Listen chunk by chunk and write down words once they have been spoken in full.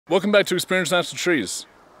Welcome back to Experience Natural Trees.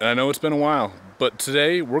 And I know it's been a while, but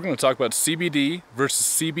today we're going to talk about CBD versus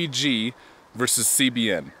CBG versus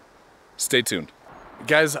CBN. Stay tuned.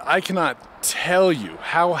 Guys, I cannot tell you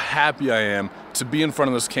how happy I am to be in front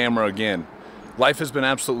of this camera again. Life has been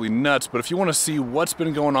absolutely nuts, but if you want to see what's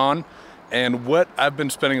been going on and what I've been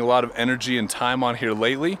spending a lot of energy and time on here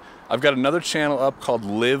lately, I've got another channel up called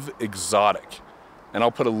Live Exotic, and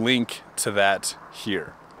I'll put a link to that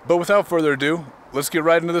here. But without further ado, let's get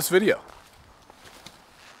right into this video.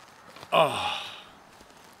 Oh,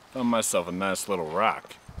 found myself a nice little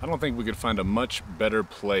rock. I don't think we could find a much better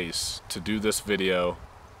place to do this video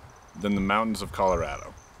than the mountains of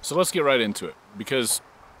Colorado. So let's get right into it, because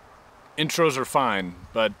intros are fine,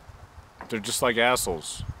 but they're just like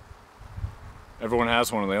assholes. Everyone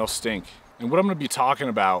has one and they all stink. And what I'm going to be talking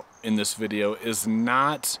about in this video is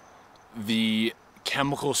not the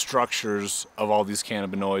chemical structures of all these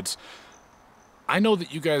cannabinoids. I know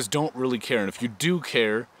that you guys don't really care, and if you do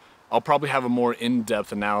care, I'll probably have a more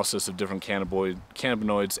in-depth analysis of different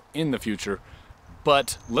cannabinoids in the future,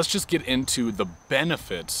 but let's just get into the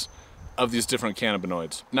benefits of these different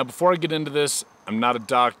cannabinoids. Now, before I get into this, I'm not a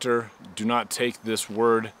doctor. Do not take this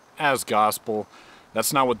word as gospel.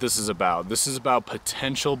 That's not what this is about. This is about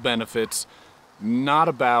potential benefits, not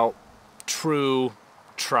about true,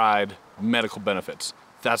 tried medical benefits.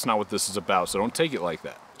 That's not what this is about, so don't take it like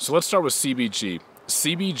that. So let's start with CBG.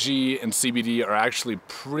 CBG and CBD are actually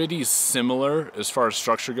pretty similar as far as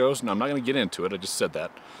structure goes. Now, I'm not going to get into it, I just said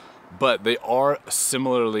that. But they are a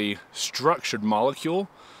similarly structured molecule,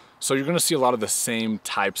 so you're going to see a lot of the same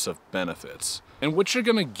types of benefits. And what you're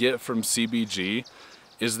going to get from CBG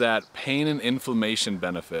is that pain and inflammation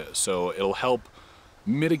benefit. So it'll help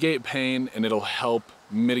mitigate pain and it'll help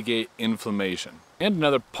mitigate inflammation. And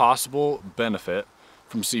another possible benefit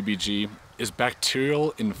from CBG is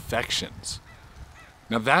bacterial infections.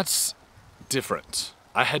 Now that's different.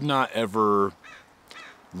 I had not ever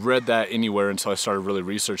read that anywhere until I started really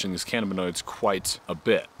researching these cannabinoids quite a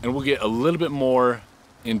bit. And we'll get a little bit more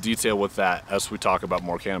in detail with that as we talk about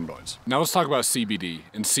more cannabinoids. Now let's talk about CBD.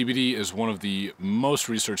 And CBD is one of the most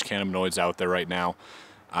researched cannabinoids out there right now.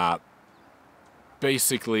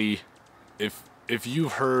 Basically, if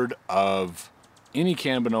you've heard of any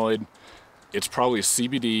cannabinoid, it's probably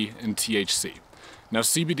CBD and THC. Now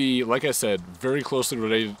CBD, like I said, very closely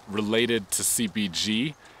related to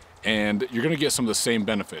CBG, and you're gonna get some of the same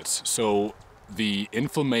benefits. So the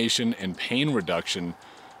inflammation and pain reduction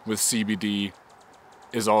with CBD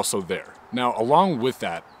is also there. Now, along with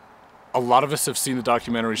that, a lot of us have seen the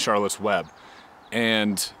documentary Charlotte's Web,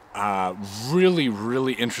 and really,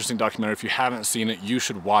 really interesting documentary. If you haven't seen it, you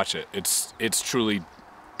should watch it. It's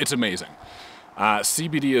amazing.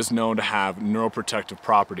 CBD is known to have neuroprotective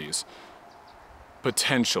properties,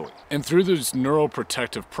 potentially. And through those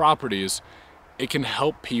neuroprotective properties, it can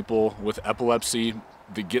help people with epilepsy,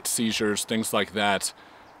 that get seizures, things like that,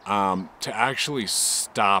 to actually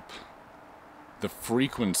stop the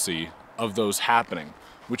frequency of those happening,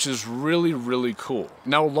 which is really, really cool.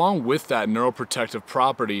 Now, along with that neuroprotective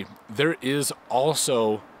property, there is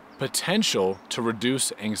also potential to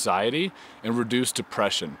reduce anxiety and reduce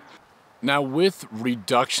depression. Now, with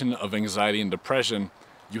reduction of anxiety and depression,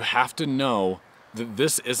 you have to know that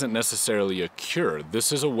this isn't necessarily a cure.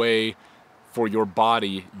 This is a way for your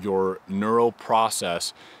body, your neural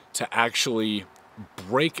process, to actually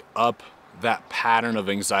break up that pattern of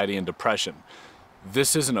anxiety and depression.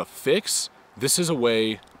 This isn't a fix. This is a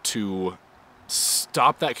way to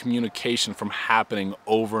stop that communication from happening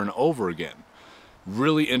over and over again.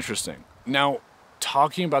 Really interesting. Now,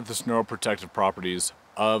 talking about this neuroprotective properties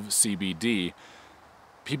of CBD,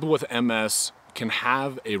 people with MS can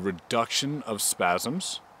have a reduction of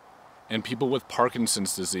spasms, and people with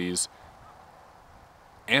Parkinson's disease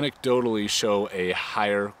anecdotally show a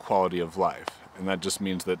higher quality of life. And that just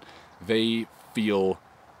means that they feel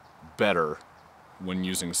better when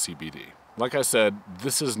using CBD. Like I said,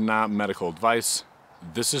 this is not medical advice.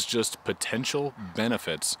 This is just potential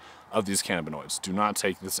benefits of these cannabinoids. Do not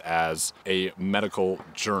take this as a medical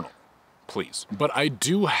journal, please. But I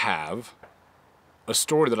do have a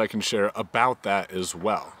story that I can share about that as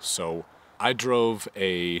well. So I drove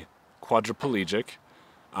a quadriplegic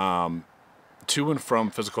to and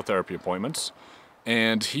from physical therapy appointments,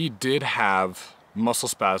 and he did have muscle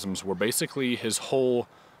spasms where basically his whole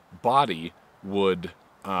body would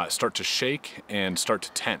start to shake and start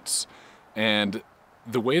to tense. And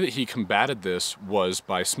the way that he combated this was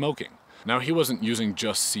by smoking. Now, he wasn't using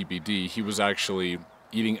just CBD, he was actually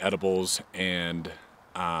eating edibles and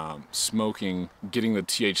smoking, getting the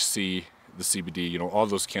THC, the CBD, all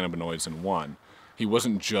those cannabinoids in one. He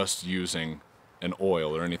wasn't just using an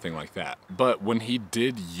oil or anything like that. But when he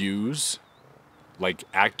did use, like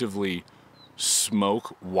actively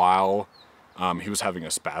smoke while he was having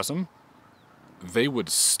a spasm, they would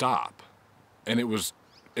stop. And it was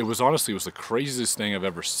honestly, it was the craziest thing I've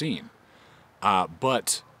ever seen.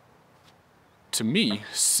 But to me,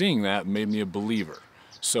 seeing that made me a believer.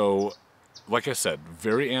 So, like I said,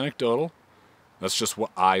 very anecdotal. That's just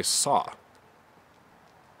what I saw.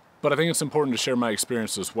 But I think it's important to share my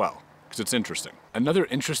experience as well, because it's interesting. Another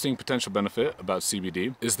interesting potential benefit about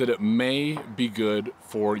CBD is that it may be good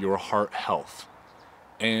for your heart health.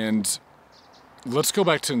 And let's go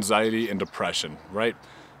back to anxiety and depression, right?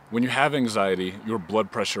 When you have anxiety, your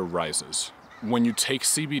blood pressure rises. When you take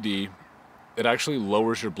CBD, it actually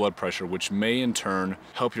lowers your blood pressure, which may in turn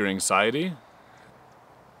help your anxiety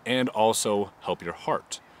and also help your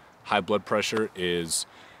heart. High blood pressure is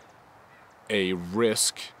a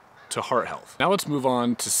risk to heart health. Now let's move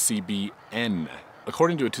on to CBN.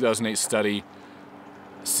 According to a 2008 study,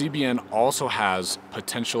 CBN also has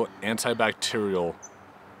potential antibacterial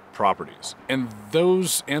properties. And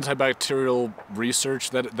those antibacterial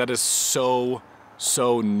research that is so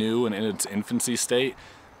new and in its infancy state,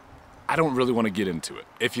 I don't really want to get into it.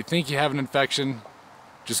 If you think you have an infection,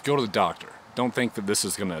 just go to the doctor. Don't think that this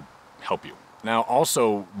is gonna help you. Now,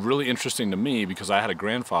 also really interesting to me, because I had a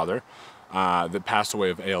grandfather that passed away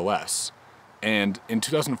of ALS. And in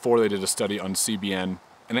 2004, they did a study on CBN,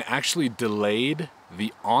 and it actually delayed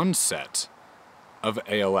the onset of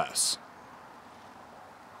ALS.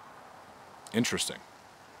 Interesting.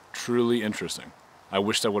 Truly interesting. I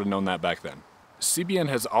wished I would have known that back then. CBN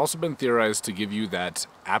has also been theorized to give you that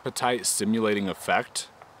appetite stimulating effect,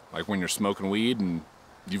 like when you're smoking weed and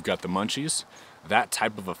you've got the munchies, that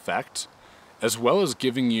type of effect, as well as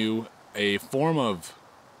giving you a form of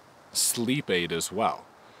sleep aid as well.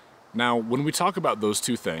 Now, when we talk about those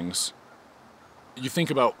two things, you think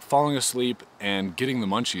about falling asleep and getting the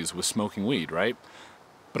munchies with smoking weed, right?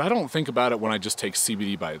 But I don't think about it when I just take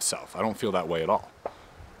CBD by itself. I don't feel that way at all.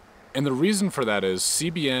 And the reason for that is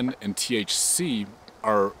CBN and THC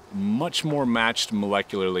are much more matched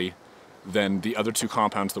molecularly than the other two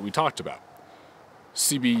compounds that we talked about.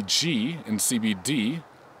 CBG and CBD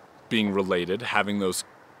being related, having those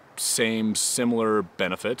same similar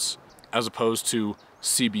benefits, as opposed to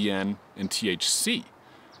CBN and THC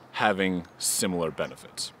having similar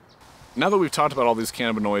benefits. Now that we've talked about all these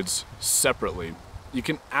cannabinoids separately, you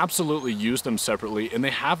can absolutely use them separately, and they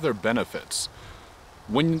have their benefits.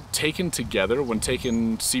 When taken together, when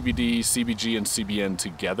taken CBD, CBG, and CBN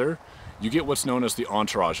together, you get what's known as the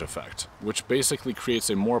entourage effect, which basically creates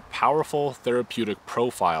a more powerful therapeutic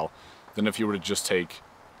profile than if you were to just take,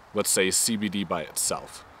 let's say, CBD by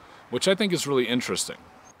itself, which I think is really interesting.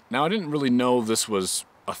 Now, I didn't really know this was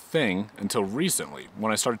a thing until recently,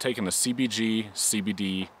 when I started taking the CBG,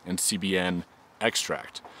 CBD, and CBN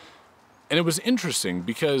extract. And it was interesting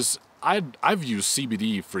because I've used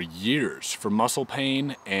CBD for years for muscle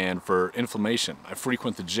pain and for inflammation. I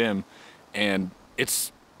frequent the gym, and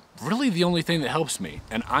it's really the only thing that helps me.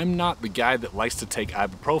 And I'm not the guy that likes to take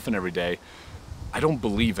ibuprofen every day. I don't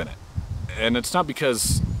believe in it. And it's not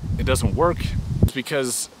because it doesn't work, it's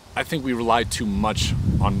because I think we rely too much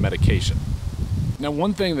on medication. Now,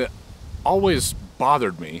 one thing that always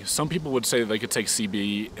bothered me, some people would say that they could take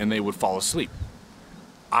CBD and they would fall asleep.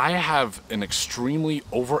 I have an extremely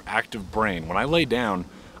overactive brain. When I lay down,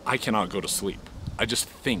 I cannot go to sleep. I just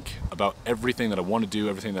think about everything that I want to do,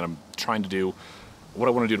 everything that I'm trying to do, what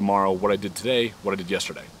I want to do tomorrow, what I did today, what I did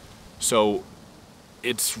yesterday. So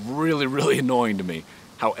it's really, really annoying to me.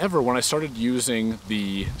 However, when I started using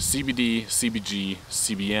the CBD, CBG,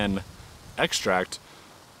 CBN extract,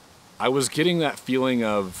 I was getting that feeling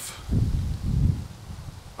of,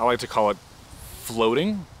 I like to call it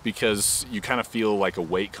floating, because you kind of feel like a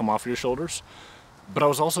weight come off your shoulders, but I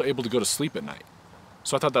was also able to go to sleep at night.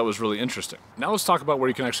 So I thought that was really interesting. Now let's talk about where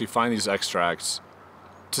you can actually find these extracts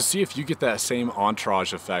to see if you get that same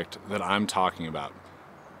entourage effect that I'm talking about.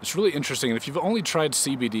 It's really interesting, and if you've only tried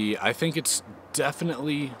CBD, I think it's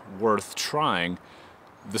definitely worth trying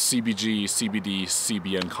the CBG, CBD,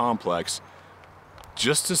 CBN complex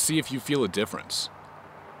just to see if you feel a difference.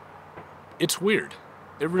 It's weird.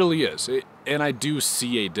 It really is. And I do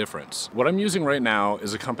see a difference. What I'm using right now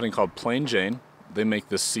is a company called Plain Jane. They make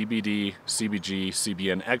this CBD, CBG,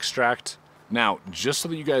 CBN extract. Now, just so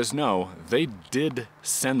that you guys know, they did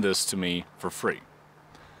send this to me for free.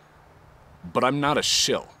 But I'm not a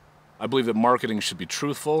shill. I believe that marketing should be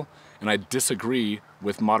truthful, and I disagree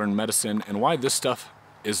with modern medicine and why this stuff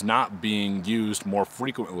is not being used more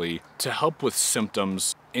frequently to help with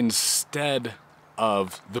symptoms instead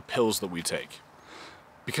of the pills that we take.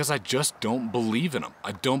 because I just don't believe in them.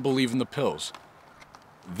 I don't believe in the pills.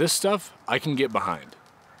 This stuff I can get behind.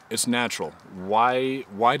 It's natural. Why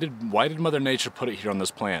did Mother Nature put it here on this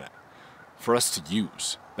planet? For us to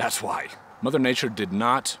use. That's why. Mother Nature did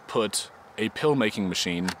not put a pill-making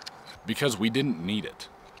machine because we didn't need it.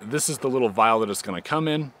 This is the little vial that it's going to come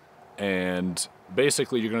in, and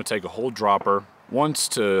basically you're going to take a whole dropper once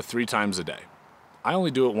to 3 times a day. I only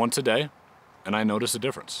do it once a day, and I notice a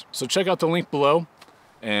difference. So check out the link below,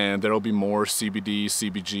 and there will be more CBD,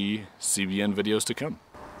 CBG, CBN videos to come.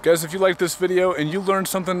 Guys, if you liked this video and you learned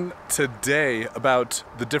something today about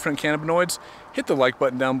the different cannabinoids, hit the like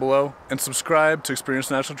button down below and subscribe to Experience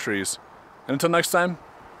Natural Trees. And until next time,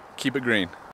 keep it green.